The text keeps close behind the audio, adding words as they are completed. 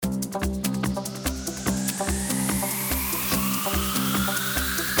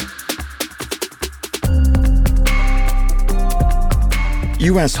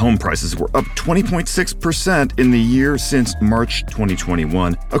U.S. home prices were up 20.6% in the year since March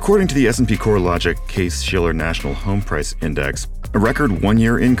 2021, according to the S&P CoreLogic Case-Shiller National Home Price Index, a record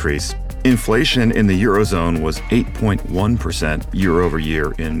one-year increase. Inflation in the Eurozone was 8.1%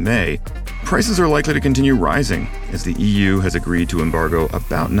 year-over-year in May. Prices are likely to continue rising as the EU has agreed to embargo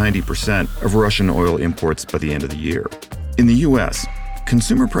about 90% of Russian oil imports by the end of the year. In the U.S.,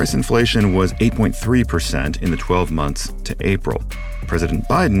 consumer price inflation was 8.3% in the 12 months to April. President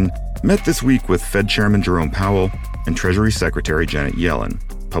Biden met this week with Fed Chairman Jerome Powell and Treasury Secretary Janet Yellen,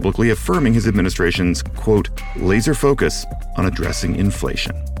 publicly affirming his administration's, quote, laser focus on addressing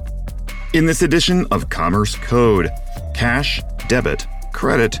inflation. In this edition of Commerce Code, cash, debit,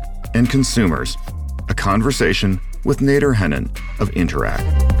 credit, and consumers, a conversation with Nader Henein of Interac.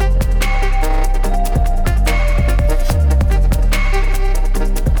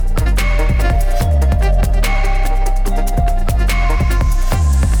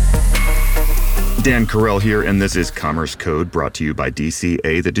 Dan Carell here, and this is Commerce Code, brought to you by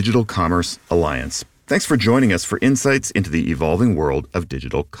DCA, the Digital Commerce Alliance. Thanks for joining us for insights into the evolving world of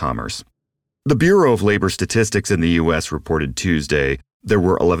digital commerce. The Bureau of Labor Statistics in the U.S. reported Tuesday there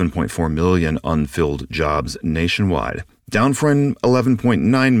were 11.4 million unfilled jobs nationwide, down from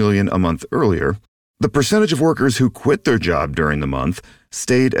 11.9 million a month earlier. The percentage of workers who quit their job during the month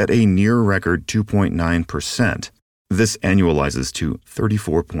stayed at a near-record 2.9%. This annualizes to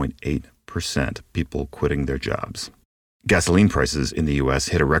 34.8%. People quitting their jobs. Gasoline prices in the U.S.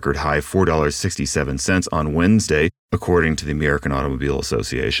 hit a record high $4.67 on Wednesday, according to the American Automobile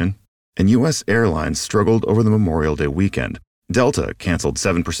Association. And U.S. airlines struggled over the Memorial Day weekend. Delta canceled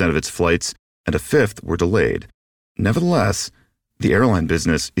 7% of its flights, and a fifth were delayed. Nevertheless, the airline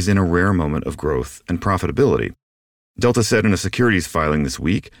business is in a rare moment of growth and profitability. Delta said in a securities filing this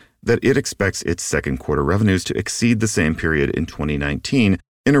week that it expects its second quarter revenues to exceed the same period in 2019,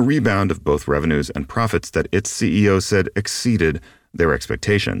 in a rebound of both revenues and profits that its CEO said exceeded their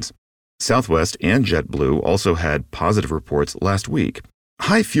expectations. Southwest and JetBlue also had positive reports last week.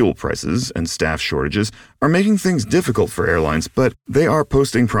 High fuel prices and staff shortages are making things difficult for airlines, but they are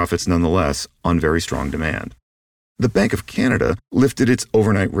posting profits nonetheless on very strong demand. The Bank of Canada lifted its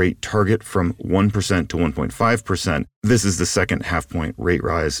overnight rate target from 1% to 1.5%. This is the second half-point rate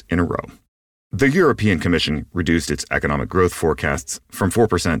rise in a row. The European Commission reduced its economic growth forecasts from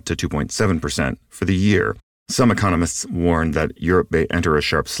 4% to 2.7% for the year. Some economists warn that Europe may enter a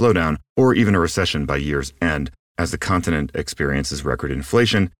sharp slowdown or even a recession by year's end as the continent experiences record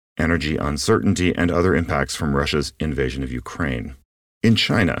inflation, energy uncertainty, and other impacts from Russia's invasion of Ukraine. In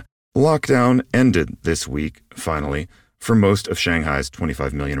China, lockdown ended this week, finally, for most of Shanghai's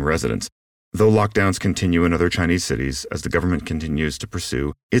 25 million residents, though lockdowns continue in other Chinese cities as the government continues to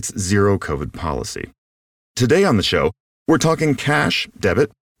pursue its zero-COVID policy. Today on the show, we're talking cash,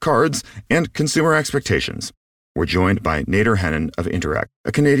 debit, cards, and consumer expectations. We're joined by Nader Henein of Interac,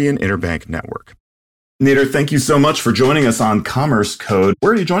 a Canadian interbank network. Nader, thank you so much for joining us on Commerce Code.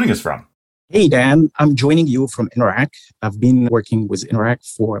 Where are you joining us from? Hey, Dan. I'm joining you from Interac. I've been working with Interac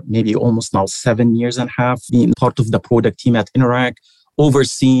for maybe almost now 7 years and a half, being part of the product team at Interac,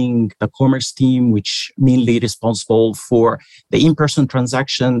 overseeing the commerce team, which mainly responsible for the in-person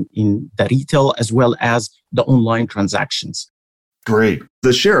transaction in the retail as well as the online transactions. Great.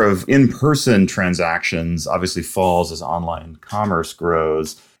 The share of in-person transactions obviously falls as online commerce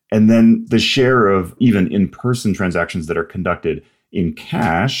grows. And then the share of even in-person transactions that are conducted in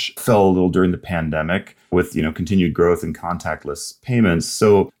cash fell a little during the pandemic with, continued growth in contactless payments.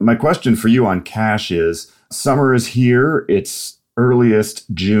 So my question for you on cash is, summer is here. It's earliest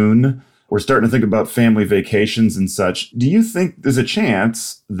June. We're starting to think about family vacations and such. Do you think there's a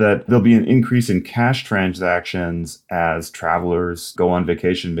chance that there'll be an increase in cash transactions as travelers go on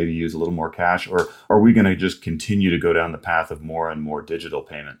vacation, maybe use a little more cash? Or are we going to just continue to go down the path of more and more digital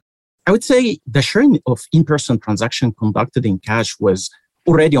payment? I would say the sharing of in-person transaction conducted in cash was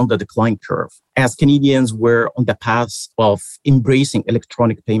already on the decline curve, as Canadians were on the path of embracing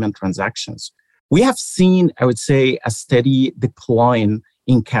electronic payment transactions. We have seen, I would say, a steady decline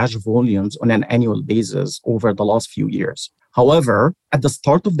in cash volumes on an annual basis over the last few years. However, at the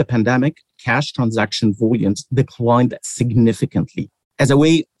start of the pandemic, cash transaction volumes declined significantly as a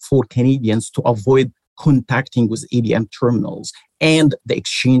way for Canadians to avoid contacting with ATM terminals and the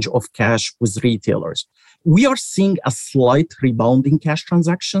exchange of cash with retailers. We are seeing a slight rebound in cash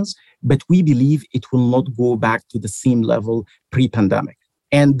transactions, but we believe it will not go back to the same level pre-pandemic.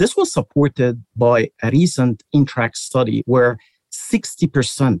 And this was supported by a recent Interac study where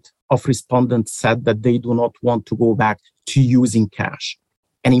 60% of respondents said that they do not want to go back to using cash.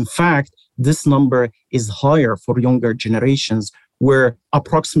 And in fact, this number is higher for younger generations where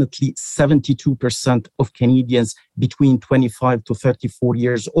approximately 72% of Canadians between 25 to 34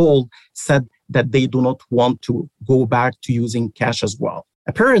 years old said that they do not want to go back to using cash as well.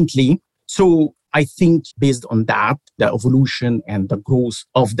 Apparently, so I think based on that, the evolution and the growth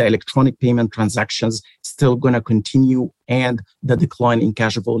of the electronic payment transactions still going to continue, and the decline in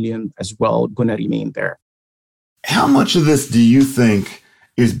cash volume as well going to remain there. How much of this do you think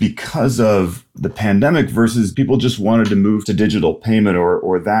is because of the pandemic versus people just wanted to move to digital payment,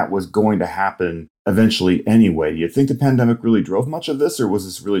 or that was going to happen eventually anyway? Do you think the pandemic really drove much of this, or was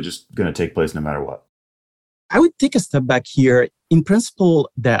this really just going to take place no matter what? I would take a step back here. In principle,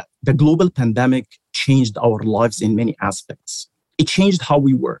 the global pandemic changed our lives in many aspects. It changed how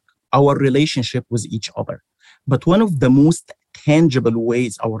we work, our relationship with each other. But one of the most tangible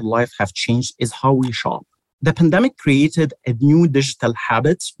ways our life have changed is how we shop. The pandemic created a new digital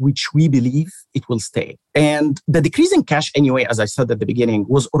habits, which we believe it will stay. And the decrease in cash anyway, as I said at the beginning,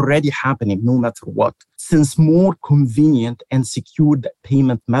 was already happening no matter what, since more convenient and secured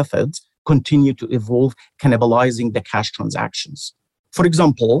payment methods continue to evolve, cannibalizing the cash transactions. For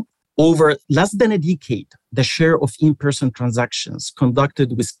example, over less than a decade, the share of in-person transactions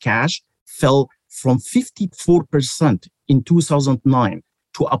conducted with cash fell from 54% in 2009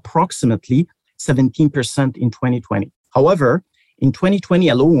 to approximately 17% in 2020. However, in 2020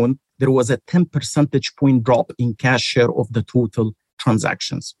 alone, there was a 10 percentage point drop in cash share of the total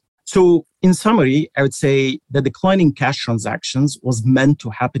transactions. So in summary, I would say the decline in cash transactions was meant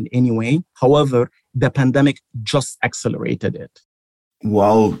to happen anyway. However, the pandemic just accelerated it.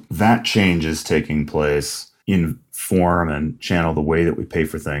 While that change is taking place in form and channel, the way that we pay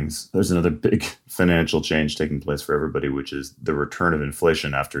for things, there's another big financial change taking place for everybody, which is the return of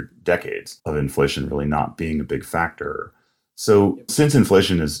inflation after decades of inflation really not being a big factor. So since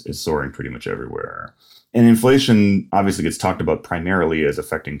inflation is soaring pretty much everywhere, and inflation obviously gets talked about primarily as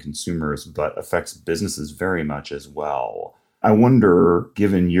affecting consumers, but affects businesses very much as well. I wonder,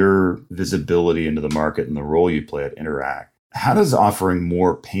 given your visibility into the market and the role you play at Interac, how does offering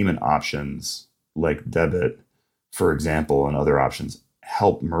more payment options like debit, for example, and other options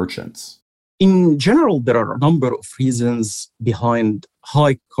help merchants? In general, there are a number of reasons behind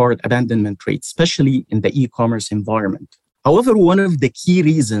high card abandonment rates, especially in the e-commerce environment. However, one of the key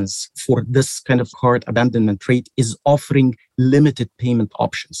reasons for this kind of card abandonment rate is offering limited payment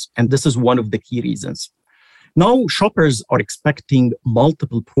options. And this is one of the key reasons. Now, shoppers are expecting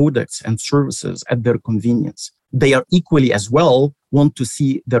multiple products and services at their convenience. They are equally as well want to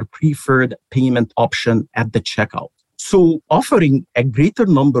see their preferred payment option at the checkout. So offering a greater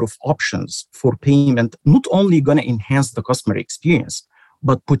number of options for payment not only going to enhance the customer experience,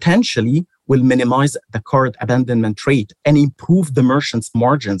 but potentially will minimize the card abandonment rate and improve the merchant's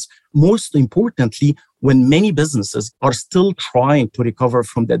margins. Most importantly, when many businesses are still trying to recover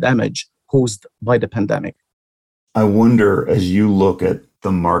from the damage caused by the pandemic. I wonder, as you look at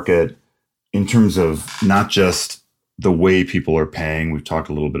the market in terms of not just the way people are paying, we've talked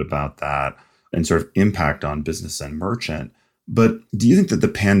a little bit about that, and sort of impact on business and merchant, but do you think that the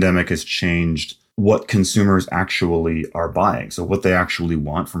pandemic has changed what consumers actually are buying? So what they actually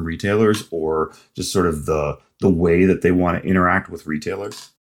want from retailers, or just sort of the way that they want to interact with retailers?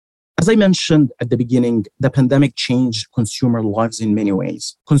 As I mentioned at the beginning, the pandemic changed consumer lives in many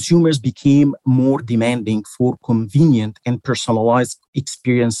ways. Consumers became more demanding for convenient and personalized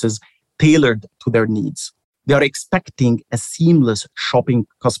experiences tailored to their needs. They are expecting a seamless shopping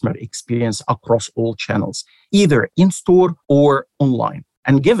customer experience across all channels, either in-store or online.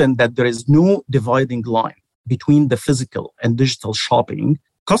 And given that there is no dividing line between the physical and digital shopping,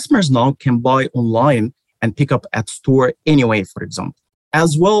 customers now can buy online and pick up at store anyway, for example.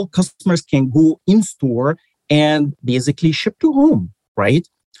 As well, customers can go in-store and basically ship to home, right?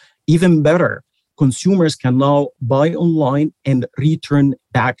 Even better, consumers can now buy online and return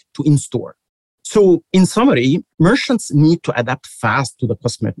back to in-store. So in summary, merchants need to adapt fast to the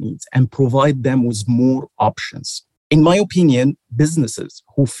customer needs and provide them with more options. In my opinion, businesses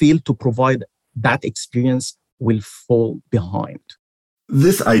who fail to provide that experience will fall behind.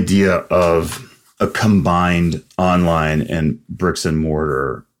 This idea of a combined online and bricks and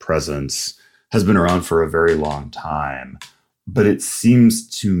mortar presence has been around for a very long time, but it seems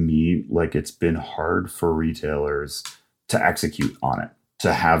to me like it's been hard for retailers to execute on it,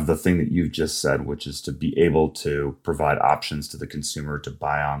 to have the thing that you've just said, which is to be able to provide options to the consumer to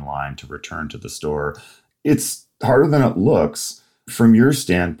buy online, to return to the store. It's harder than it looks. From your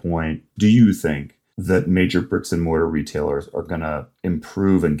standpoint, do you think that major bricks and mortar retailers are going to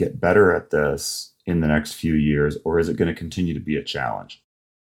improve and get better at this in the next few years, or is it going to continue to be a challenge?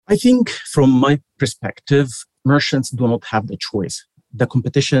 I think from my perspective, merchants do not have the choice. The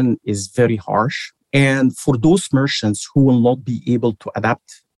competition is very harsh. And for those merchants who will not be able to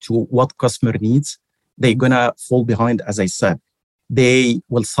adapt to what customer needs, they're going to fall behind, as I said. They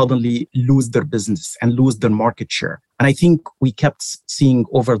will suddenly lose their business and lose their market share. And I think we kept seeing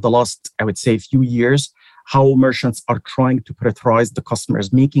over the last, I would say, few years, how merchants are trying to prioritize the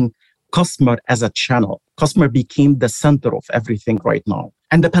customers, making customer as a channel. Customer became the center of everything right now.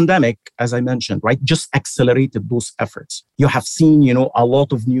 And the pandemic, as I mentioned, right, just accelerated those efforts. You have seen, a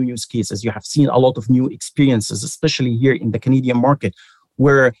lot of new use cases. You have seen a lot of new experiences, especially here in the Canadian market,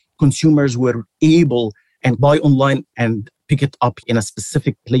 where consumers were able and buy online and pick it up in a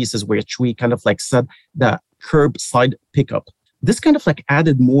specific places, which we kind of said the curbside pickup. This kind of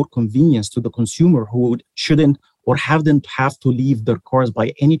added more convenience to the consumer who shouldn't or haven't have to leave their cars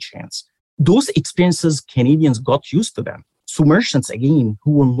by any chance. Those experiences, Canadians got used to them. So merchants, again,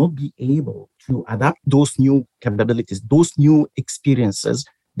 who will not be able to adapt those new capabilities, those new experiences,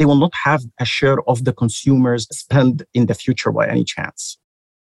 they will not have a share of the consumer's spend in the future by any chance.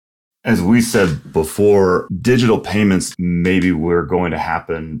 As we said before, digital payments maybe were going to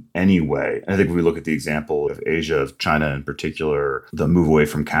happen anyway. I think if we look at the example of Asia, of China in particular, the move away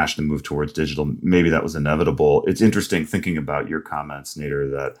from cash to move towards digital, maybe that was inevitable. It's interesting thinking about your comments,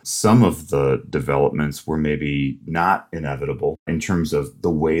 Nader, that some of the developments were maybe not inevitable in terms of the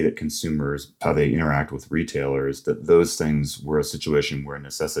way that consumers, how they interact with retailers, that those things were a situation where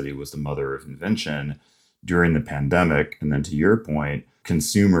necessity was the mother of invention during the pandemic. And then to your point,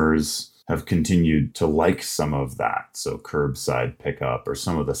 consumers have continued to like some of that. So curbside pickup or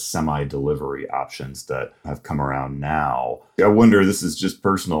some of the semi-delivery options that have come around now. I wonder, this is just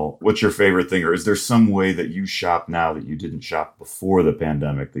personal, what's your favorite thing? Or is there some way that you shop now that you didn't shop before the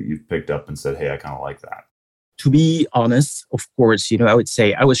pandemic that you've picked up and said, hey, I kind of like that? To be honest, of course, I would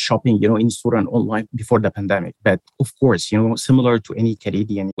say I was shopping, in store and online before the pandemic. But of course, similar to any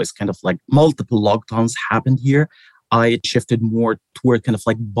Canadian, it was kind of multiple lockdowns happened here. I shifted more toward kind of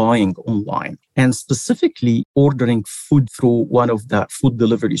buying online and specifically ordering food through one of the food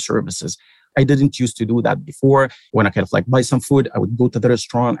delivery services. I didn't used to do that before. When I kind of buy some food, I would go to the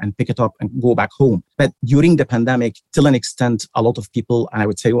restaurant and pick it up and go back home. But during the pandemic, till an extent, a lot of people, and I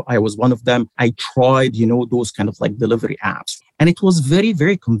would say I was one of them, I tried, those kind of delivery apps. And it was very,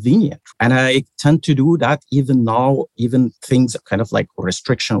 very convenient. And I tend to do that even now, even things kind of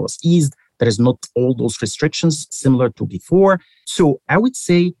restriction was eased. There is not all those restrictions similar to before. So I would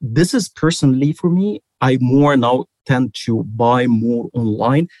say this is personally for me, I more now tend to buy more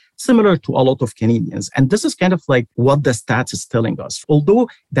online, similar to a lot of Canadians. And this is kind of what the stats is telling us. Although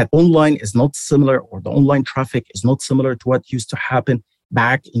that online is not similar or the online traffic is not similar to what used to happen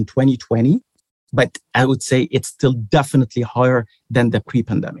back in 2020, but I would say it's still definitely higher than the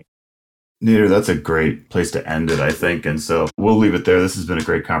pre-pandemic. Nader, that's a great place to end it, I think. And so we'll leave it there. This has been a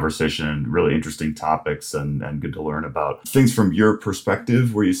great conversation and really interesting topics and good to learn about things from your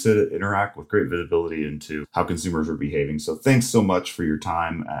perspective where you sit, interact with great visibility into how consumers are behaving. So thanks so much for your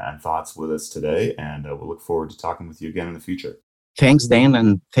time and thoughts with us today. And we'll look forward to talking with you again in the future. Thanks, Dan.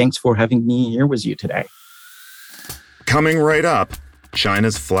 And thanks for having me here with you today. Coming right up,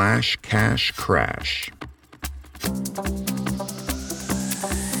 China's flash cash crash.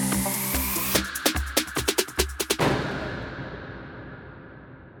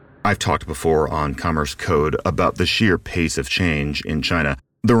 I've talked before on Commerce Code about the sheer pace of change in China,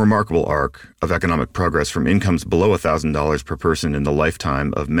 the remarkable arc of economic progress from incomes below $1,000 per person in the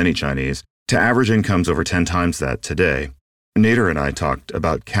lifetime of many Chinese to average incomes over 10 times that today. Nader and I talked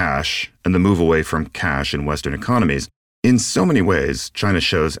about cash and the move away from cash in Western economies. In so many ways, China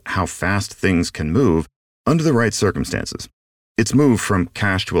shows how fast things can move under the right circumstances. Its move from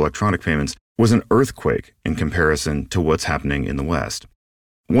cash to electronic payments was an earthquake in comparison to what's happening in the West.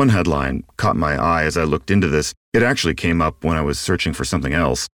 One headline caught my eye as I looked into this. It actually came up when I was searching for something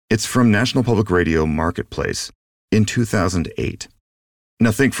else. It's from National Public Radio Marketplace in 2008.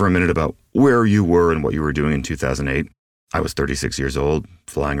 Now think for a minute about where you were and what you were doing in 2008. I was 36 years old,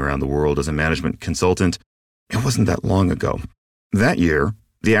 flying around the world as a management consultant. It wasn't that long ago. That year,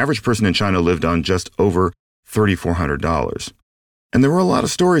 the average person in China lived on just over $3,400. And there were a lot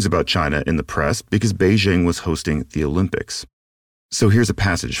of stories about China in the press because Beijing was hosting the Olympics. So here's a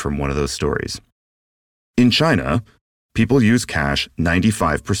passage from one of those stories. In China, people use cash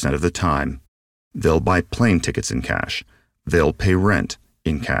 95% of the time. They'll buy plane tickets in cash. They'll pay rent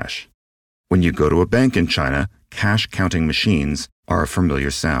in cash. When you go to a bank in China, cash counting machines are a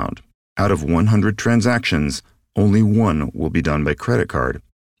familiar sound. Out of 100 transactions, only one will be done by credit card.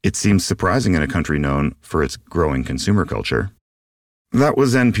 It seems surprising in a country known for its growing consumer culture. That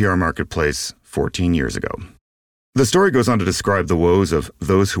was NPR Marketplace 14 years ago. The story goes on to describe the woes of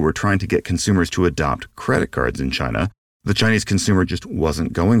those who were trying to get consumers to adopt credit cards in China. The Chinese consumer just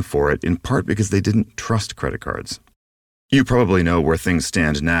wasn't going for it, in part because they didn't trust credit cards. You probably know where things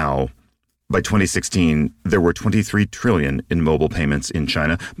stand now. By 2016, there were 23 trillion in mobile payments in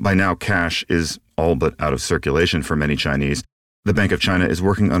China. By now, cash is all but out of circulation for many Chinese. The Bank of China is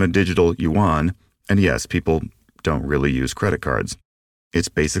working on a digital yuan, and yes, people don't really use credit cards. It's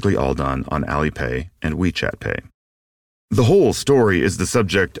basically all done on Alipay and WeChat Pay. The whole story is the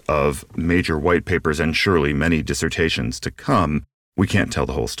subject of major white papers and surely many dissertations to come. We can't tell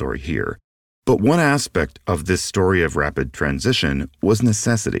the whole story here. But one aspect of this story of rapid transition was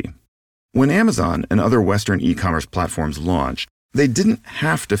necessity. When Amazon and other Western e-commerce platforms launched, they didn't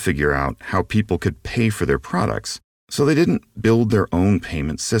have to figure out how people could pay for their products, so they didn't build their own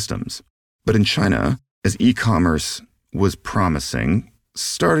payment systems. But in China, as e-commerce was promising,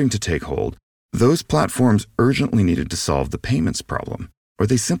 starting to take hold, those platforms urgently needed to solve the payments problem, or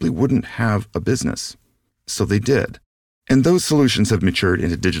they simply wouldn't have a business. So they did. And those solutions have matured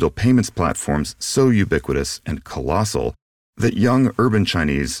into digital payments platforms so ubiquitous and colossal that young urban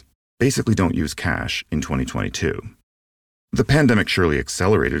Chinese basically don't use cash in 2022. The pandemic surely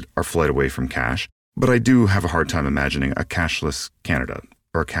accelerated our flight away from cash, but I do have a hard time imagining a cashless Canada,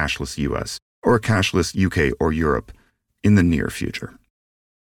 or a cashless US, or a cashless UK or Europe in the near future.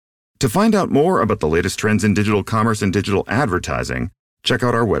 To find out more about the latest trends in digital commerce and digital advertising, check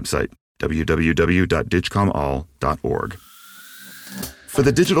out our website, www.digcomall.org. For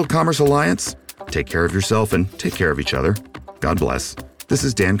the Digital Commerce Alliance, take care of yourself and take care of each other. God bless. This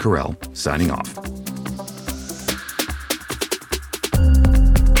is Dan Carell, signing off.